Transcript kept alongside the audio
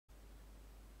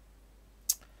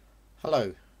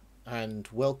Hello and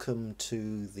welcome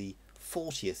to the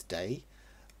 40th day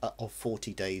of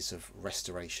 40 days of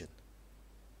restoration.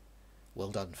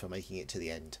 Well done for making it to the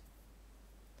end.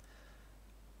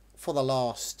 For the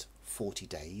last 40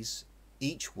 days,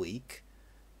 each week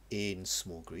in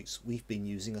small groups, we've been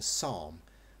using a psalm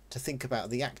to think about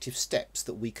the active steps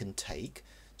that we can take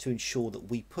to ensure that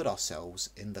we put ourselves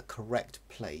in the correct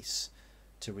place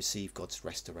to receive God's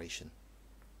restoration.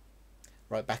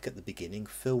 Right back at the beginning,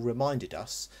 Phil reminded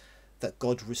us that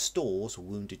God restores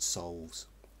wounded souls.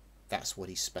 That's what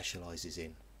he specialises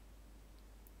in.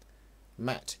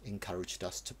 Matt encouraged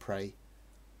us to pray,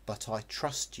 "But I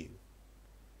trust you,"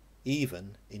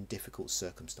 even in difficult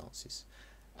circumstances.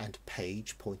 And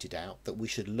Paige pointed out that we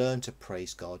should learn to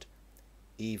praise God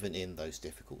even in those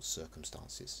difficult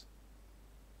circumstances.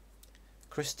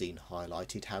 Christine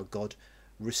highlighted how God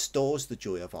restores the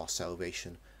joy of our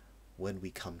salvation when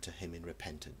we come to him in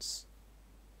repentance.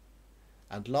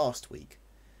 And last week,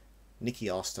 Nikki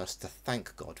asked us to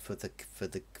thank God for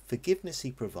the forgiveness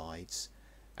he provides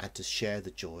and to share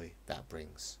the joy that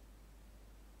brings.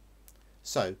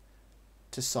 So,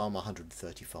 to Psalm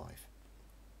 135.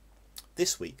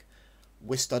 This week,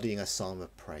 we're studying a psalm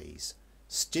of praise,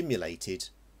 stimulated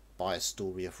by a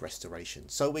story of restoration.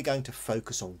 So we're going to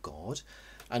focus on God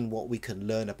and what we can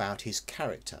learn about his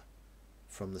character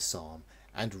from the psalm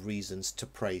and reasons to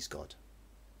praise God.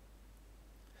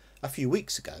 A few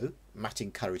weeks ago, Matt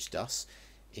encouraged us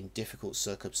in difficult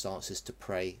circumstances to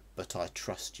pray, "But I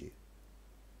trust you."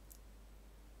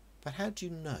 But how do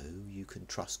you know you can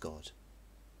trust God?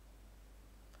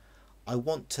 I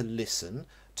want to listen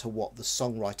to what the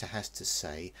songwriter has to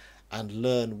say and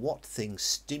learn what things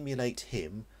stimulate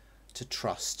him to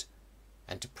trust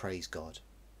and to praise God.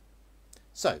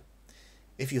 So,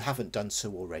 if you haven't done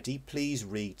so already, please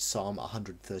read Psalm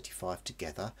 135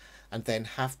 together and then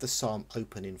have the psalm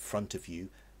open in front of you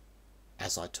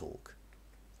as I talk.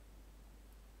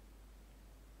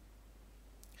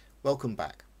 Welcome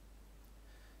back.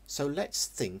 So let's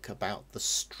think about the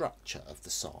structure of the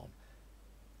psalm.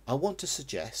 I want to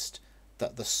suggest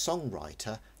that the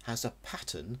songwriter has a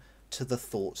pattern to the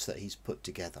thoughts that he's put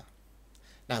together.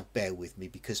 Now bear with me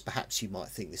because perhaps you might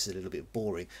think this is a little bit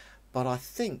boring, but I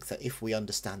think that if we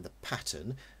understand the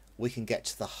pattern, we can get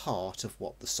to the heart of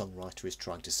what the songwriter is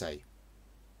trying to say.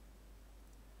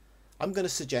 I'm going to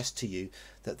suggest to you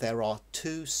that there are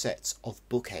two sets of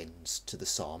bookends to the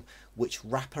psalm which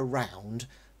wrap around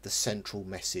the central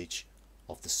message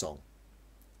of the song.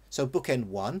 So bookend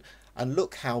 1, and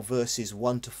look how verses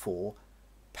 1 to 4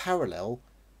 parallel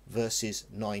verses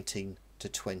 19 to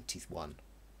 21.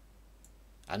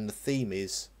 And the theme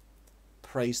is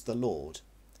praise the Lord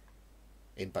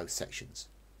in both sections.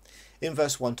 In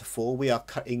verse 1 to 4 we are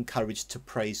encouraged to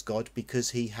praise God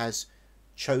because he has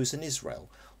chosen Israel,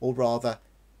 or rather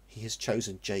he has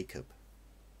chosen Jacob.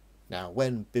 Now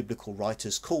when biblical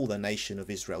writers call the nation of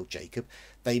Israel Jacob,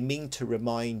 they mean to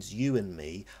remind you and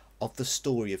me of the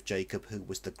story of Jacob, who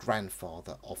was the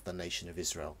grandfather of the nation of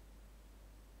Israel.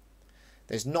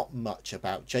 There's not much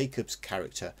about Jacob's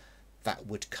character that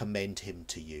would commend him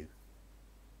to you.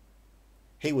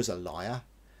 He was a liar,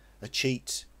 a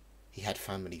cheat, he had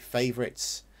family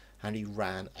favourites, and he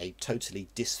ran a totally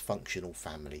dysfunctional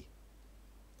family.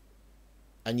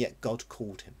 And yet God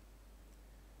called him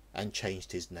and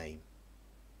changed his name.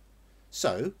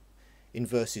 So, in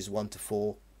verses 1 to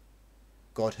 4,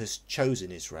 God has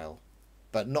chosen Israel,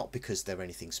 but not because they're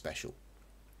anything special.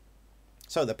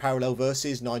 So the parallel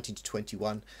verses 19 to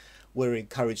 21, we're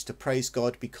encouraged to praise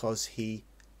God because he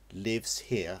lives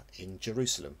here in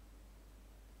Jerusalem.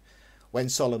 When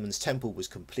Solomon's temple was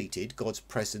completed, God's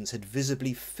presence had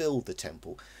visibly filled the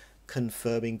temple,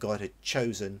 confirming God had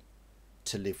chosen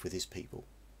to live with his people.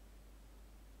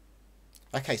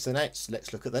 Okay, so let's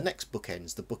look at the next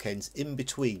bookends, the bookends in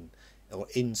between or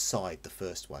inside the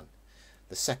first one.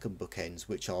 The second bookends,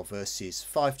 which are verses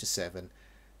 5 to 7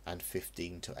 and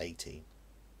 15 to 18.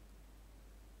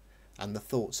 And the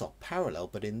thoughts are parallel,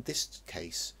 but in this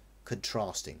case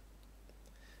contrasting.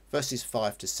 Verses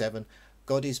 5 to 7,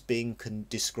 God is being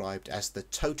described as the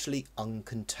totally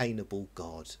uncontainable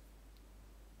God.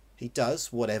 He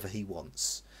does whatever he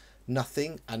wants.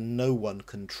 Nothing and no one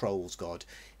controls God.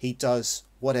 He does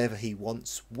whatever he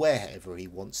wants, wherever he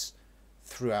wants,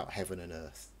 throughout heaven and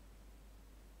earth.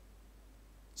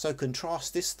 So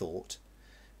contrast this thought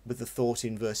with the thought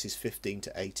in verses 15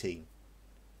 to 18.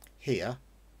 Here,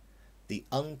 the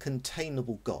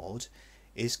uncontainable God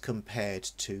is compared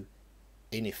to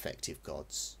ineffective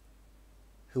gods,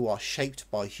 who are shaped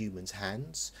by humans'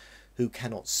 hands, who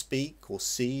cannot speak or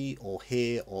see or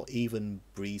hear or even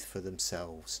breathe for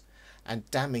themselves, and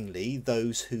damningly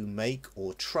those who make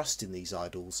or trust in these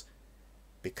idols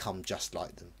become just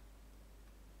like them.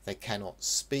 They cannot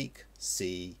speak,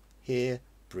 see, hear,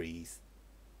 breathe.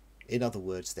 In other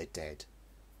words, they're dead.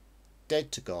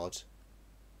 Dead to God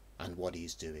and what he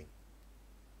is doing.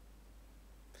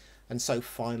 And so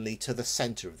finally to the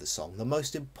centre of the song, the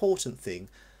most important thing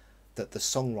that the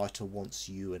songwriter wants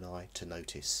you and I to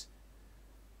notice.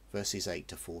 Verses 8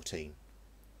 to 14.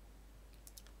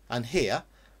 And here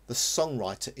the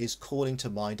songwriter is calling to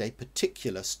mind a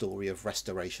particular story of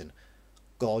restoration,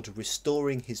 God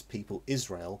restoring his people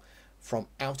Israel from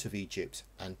out of Egypt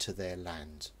and to their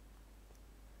land.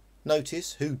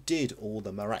 Notice who did all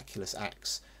the miraculous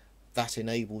acts that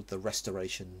enabled the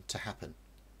restoration to happen.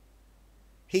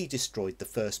 He destroyed the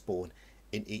firstborn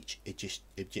in each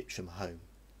Egyptian home.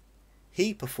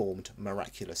 He performed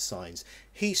miraculous signs.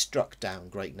 He struck down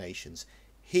great nations.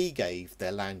 He gave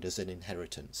their land as an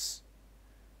inheritance.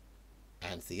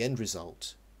 And the end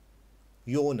result,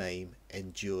 your name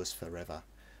endures forever,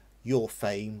 your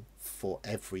fame for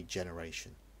every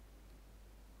generation.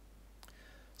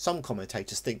 Some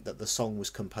commentators think that the song was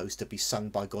composed to be sung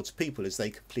by God's people as they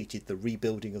completed the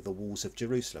rebuilding of the walls of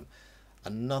Jerusalem,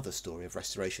 another story of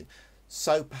restoration.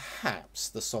 So perhaps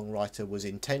the songwriter was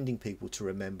intending people to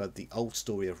remember the old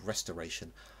story of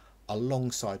restoration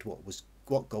alongside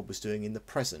what God was doing in the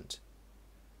present,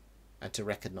 and to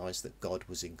recognise that God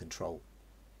was in control.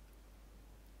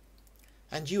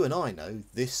 And you and I know,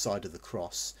 this side of the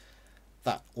cross,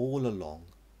 that all along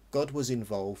God was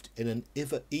involved in an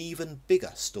even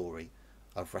bigger story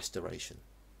of restoration,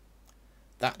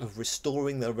 that of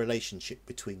restoring the relationship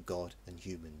between God and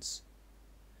humans.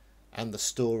 And the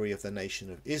story of the nation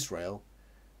of Israel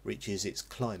reaches its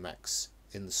climax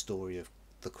in the story of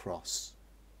the cross.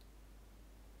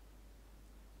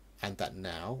 And that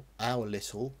now our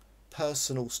little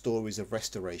personal stories of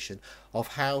restoration,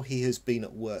 of how he has been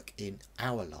at work in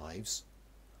our lives,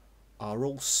 are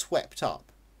all swept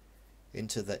up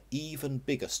into the even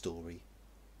bigger story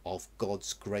of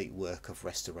God's great work of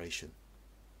restoration.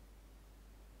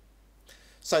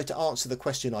 So to answer the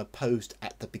question I posed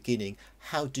at the beginning,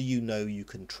 how do you know you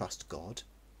can trust God?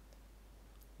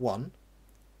 1,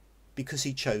 because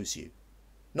he chose you,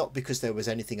 not because there was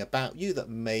anything about you that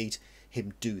made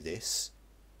him do this,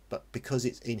 but because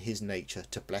it's in his nature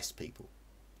to bless people.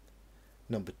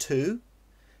 2,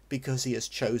 because he has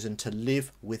chosen to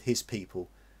live with his people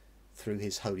through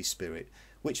his Holy Spirit,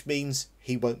 which means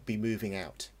he won't be moving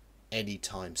out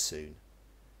anytime soon,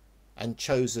 and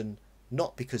chosen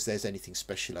not because there's anything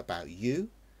special about you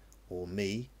or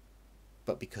me,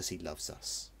 but because he loves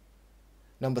us.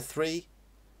 3,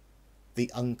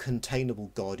 the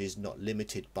uncontainable God is not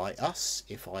limited by us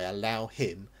if I allow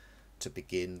him to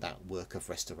begin that work of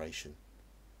restoration.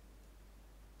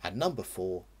 And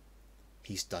 4,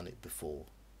 he's done it before.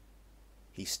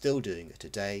 He's still doing it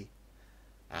today,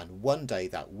 and one day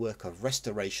that work of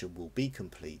restoration will be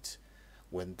complete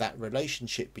when that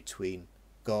relationship between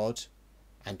God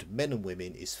and men and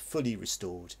women is fully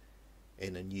restored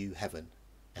in a new heaven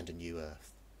and a new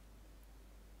earth.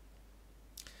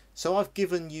 So I've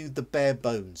given you the bare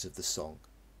bones of the song.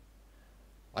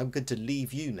 I'm going to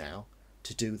leave you now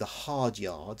to do the hard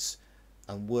yards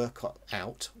and work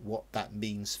out what that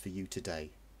means for you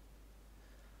today.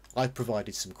 I've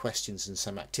provided some questions and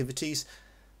some activities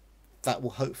that will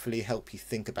hopefully help you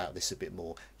think about this a bit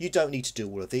more. You don't need to do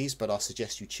all of these, but I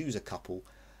suggest you choose a couple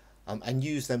and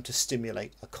use them to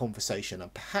stimulate a conversation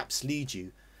and perhaps lead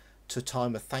you to a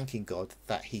time of thanking God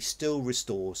that he still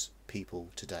restores people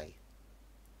today.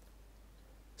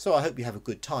 So I hope you have a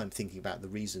good time thinking about the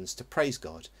reasons to praise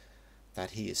God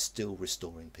that he is still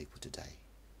restoring people today.